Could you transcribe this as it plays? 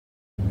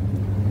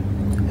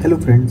Hello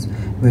friends,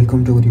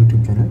 welcome to our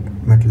YouTube channel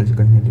Metallurgy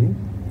Engineering.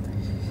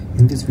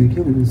 In this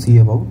video we will see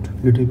about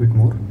little bit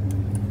more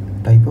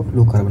type of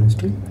low carbon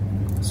steel.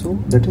 So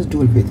that is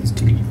dual phase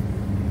steel.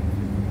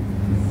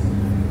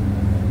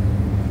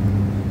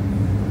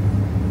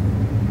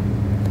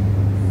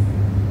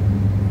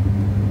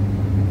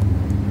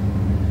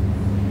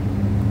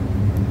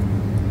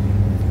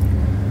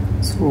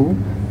 So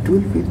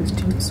dual phase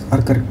steels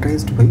are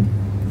characterized by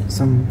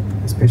some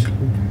special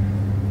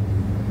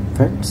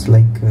facts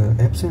like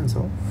absence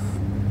of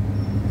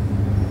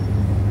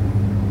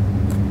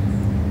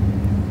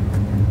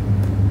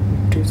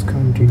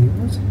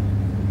discontinuous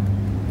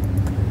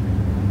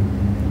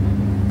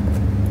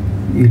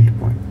yield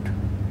point.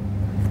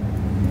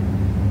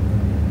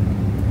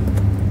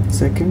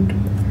 Second,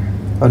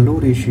 a low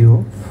ratio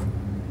of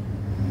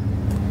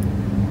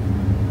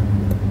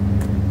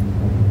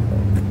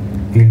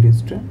yield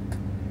strength.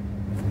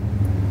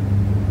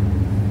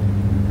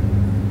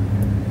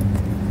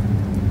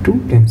 To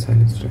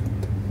tensile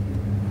strength.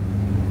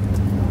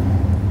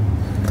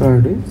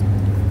 Third is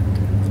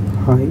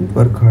high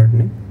work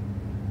hardening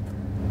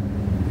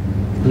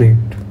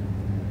rate.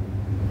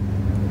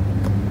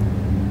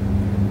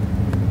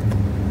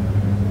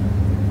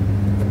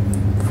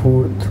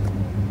 Fourth,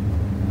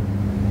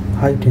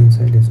 high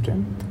tensile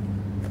strength.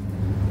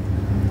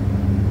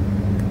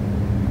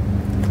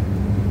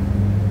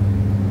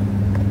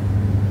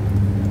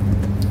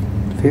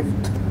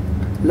 Fifth,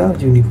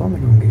 large uniform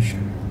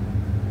elongation.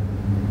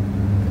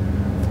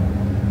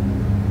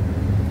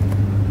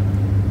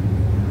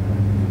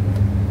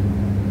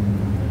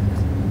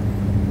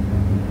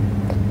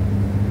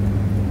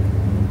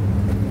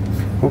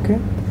 Okay,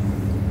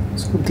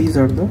 so these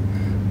are the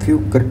few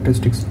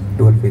characteristics of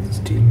dual phase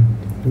steel.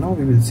 Now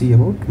we will see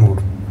about more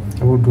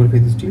about dual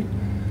phase steel.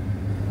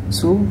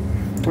 So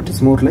what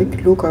is more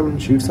like, low carbon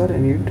sheets are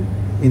annealed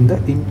in the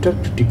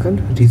intercritical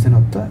region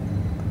of the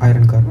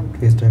iron carbon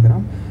phase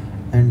diagram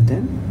and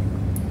then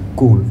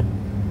cooled.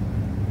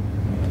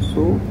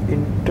 So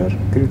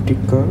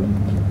intercritical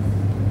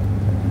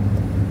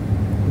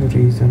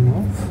region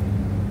of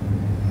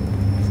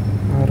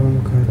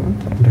iron carbon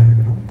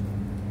diagram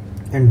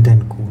and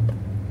then cooled.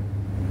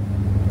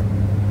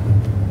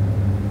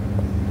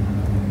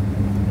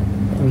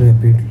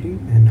 Rapidly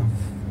enough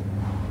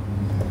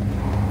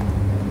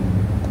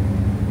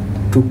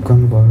to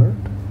convert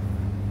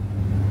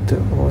the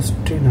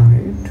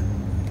austenite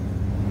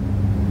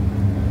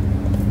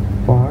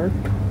part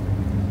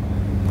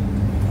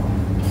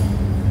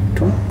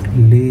to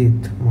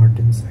lathe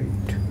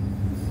martensite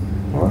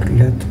or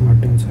lathe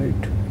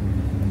martensite.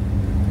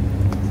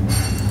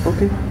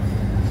 Okay.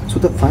 So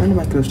the final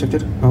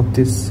microstructure of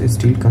this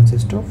steel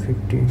consists of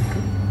 15 to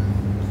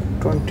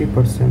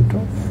 20%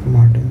 of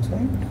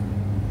martensite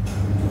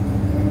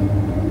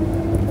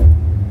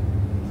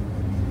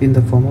in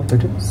the form of,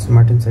 that is,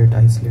 martensite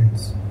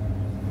isolates.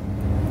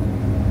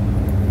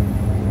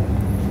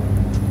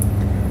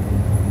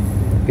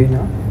 In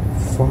a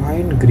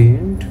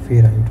fine-grained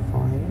ferrite.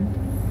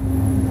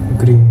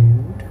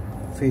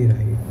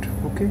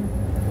 Okay.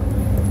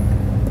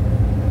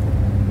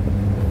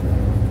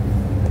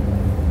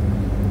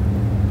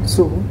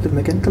 So the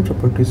mechanical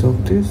properties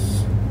of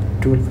this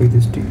dual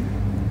phase steel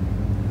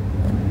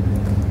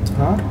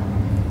are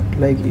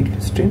like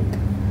yield strength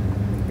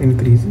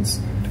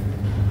increases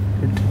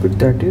a little bit,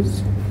 that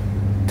is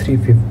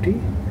 350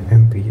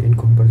 MPa in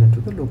comparison to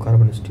the low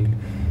carbon steel,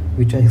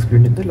 which I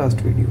explained in the last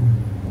video,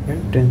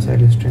 and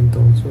tensile strength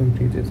also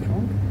increases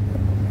around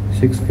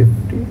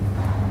 650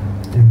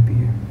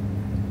 MPa,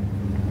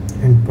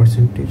 and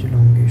percentage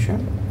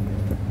elongation,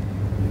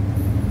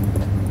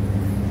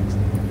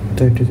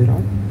 that is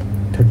around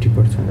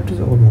 30%, that is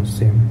almost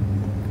same.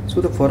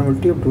 So the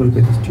formality of dual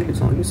phase steel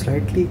is only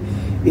slightly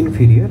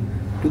inferior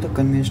to the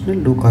conventional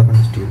low carbon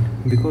steel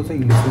because the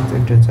yield strength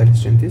and tensile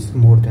strength is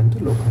more than the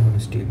low carbon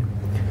steel.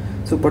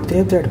 So but they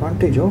have the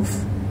advantage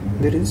of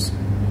there is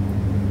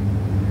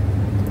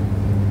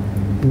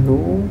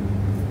no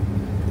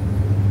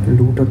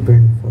Luther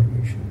bend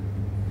formation.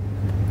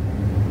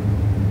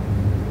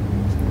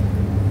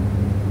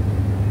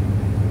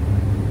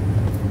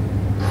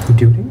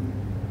 During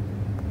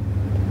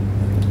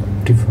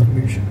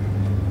deformation.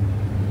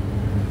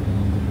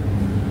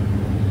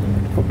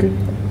 Okay.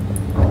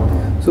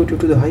 So due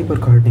to the high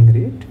work hardening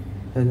rate,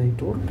 as I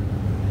told,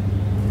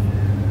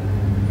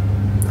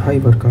 high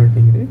work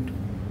hardening rate,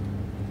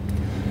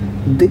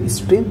 the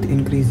strength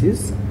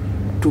increases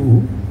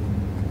due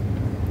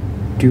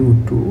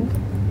to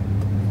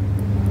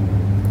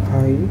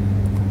high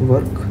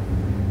work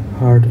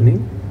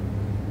hardening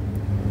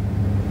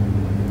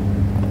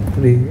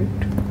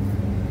rate.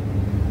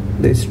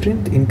 The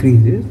strength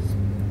increases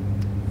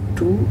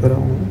to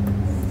around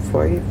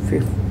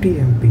 550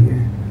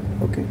 MPa.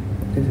 Okay,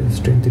 this is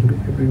strength increase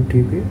 50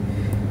 MPa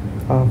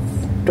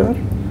after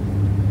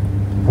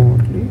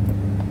only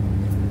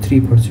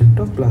 3%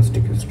 of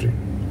plastic strain.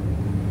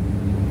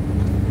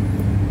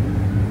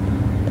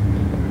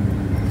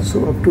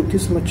 So up to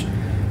this much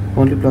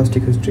only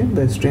plastic strain,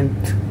 the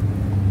strength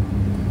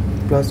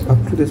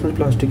up to this much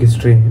plastic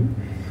strain,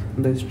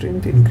 the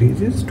strength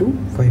increases to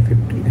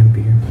 550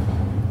 MPa.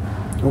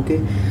 Okay,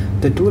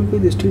 the dual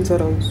phase steels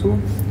are also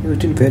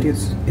used in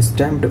various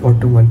stamped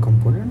automobile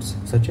components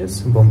such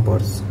as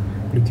bumpers.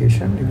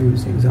 Application, if you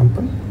see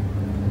example,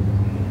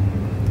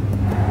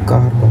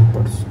 car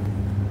bumpers,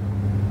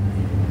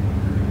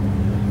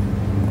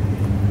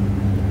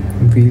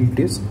 wheel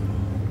disc,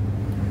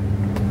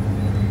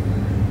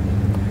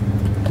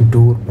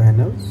 door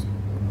panels,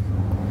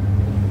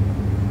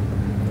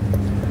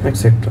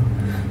 etc.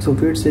 So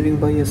weight saving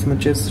by as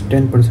much as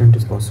 10%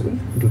 is possible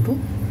due to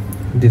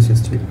this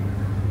steel.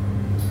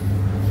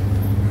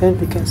 And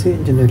we can say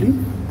generally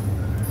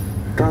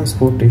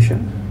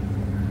transportation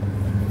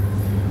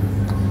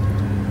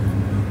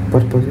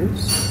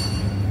purposes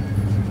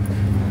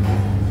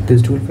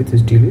this dual phase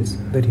steel is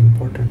very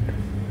important.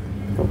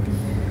 Okay,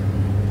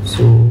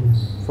 so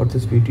for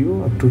this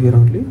video up to here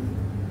only,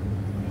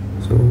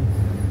 so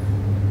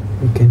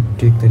we can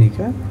take the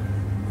recap.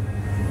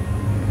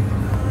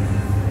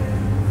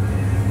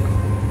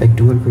 Like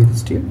dual phase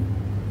steel,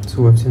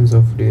 so absence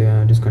of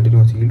the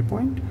discontinuous yield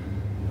point,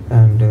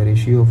 and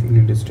ratio of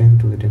yield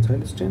strength to the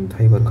tensile strength,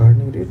 high work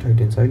hardening rate, high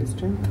tensile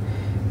strength,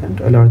 and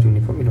a large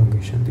uniform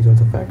elongation. These are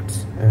the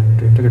facts. And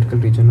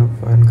intercritical region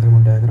of iron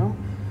carbon diagram,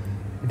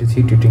 it is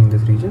heat treating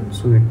this region,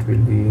 so it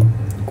will be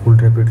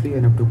cooled rapidly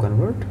enough to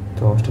convert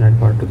the austenite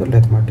part to the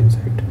lathe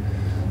martensite.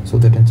 So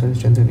the tensile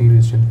strength and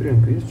yield strength will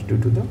increase due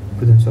to the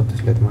presence of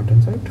this lathe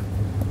martensite,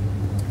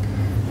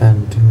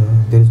 and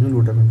there is no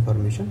load element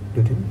formation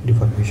during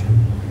deformation.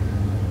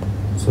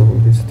 So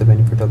this is the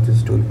benefit of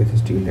this dual phase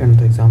steel, and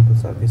the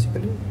examples are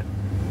basically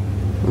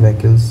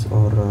vehicles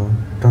or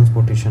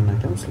transportation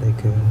items,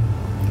 like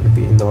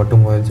in the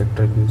automobile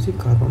sector you see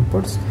car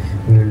bumpers,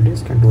 wheel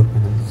disc, and door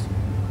panels.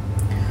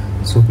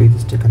 So please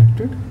stay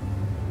connected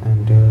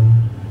and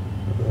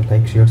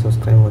like, share,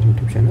 subscribe our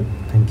YouTube channel.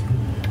 Thank you.